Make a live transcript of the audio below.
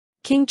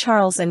King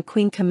Charles and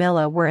Queen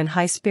Camilla were in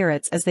high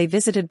spirits as they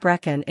visited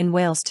Brecon in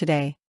Wales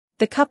today.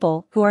 The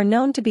couple, who are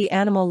known to be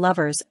animal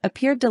lovers,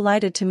 appeared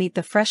delighted to meet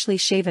the freshly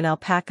shaven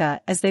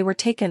alpaca as they were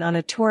taken on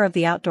a tour of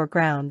the outdoor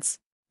grounds.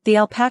 The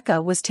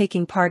alpaca was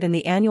taking part in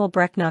the annual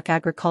Brecknock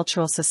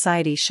Agricultural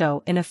Society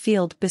show in a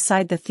field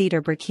beside the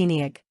Theatr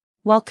Brycheiniog.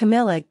 While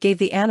Camilla gave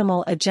the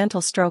animal a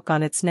gentle stroke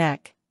on its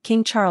neck,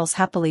 King Charles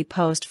happily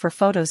posed for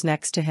photos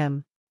next to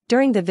him.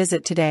 During the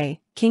visit today,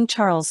 King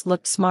Charles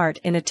looked smart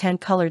in a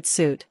tan-colored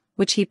suit,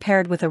 which he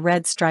paired with a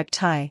red striped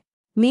tie.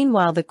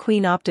 Meanwhile, the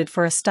Queen opted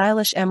for a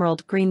stylish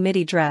emerald green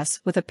midi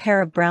dress with a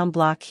pair of brown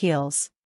block heels.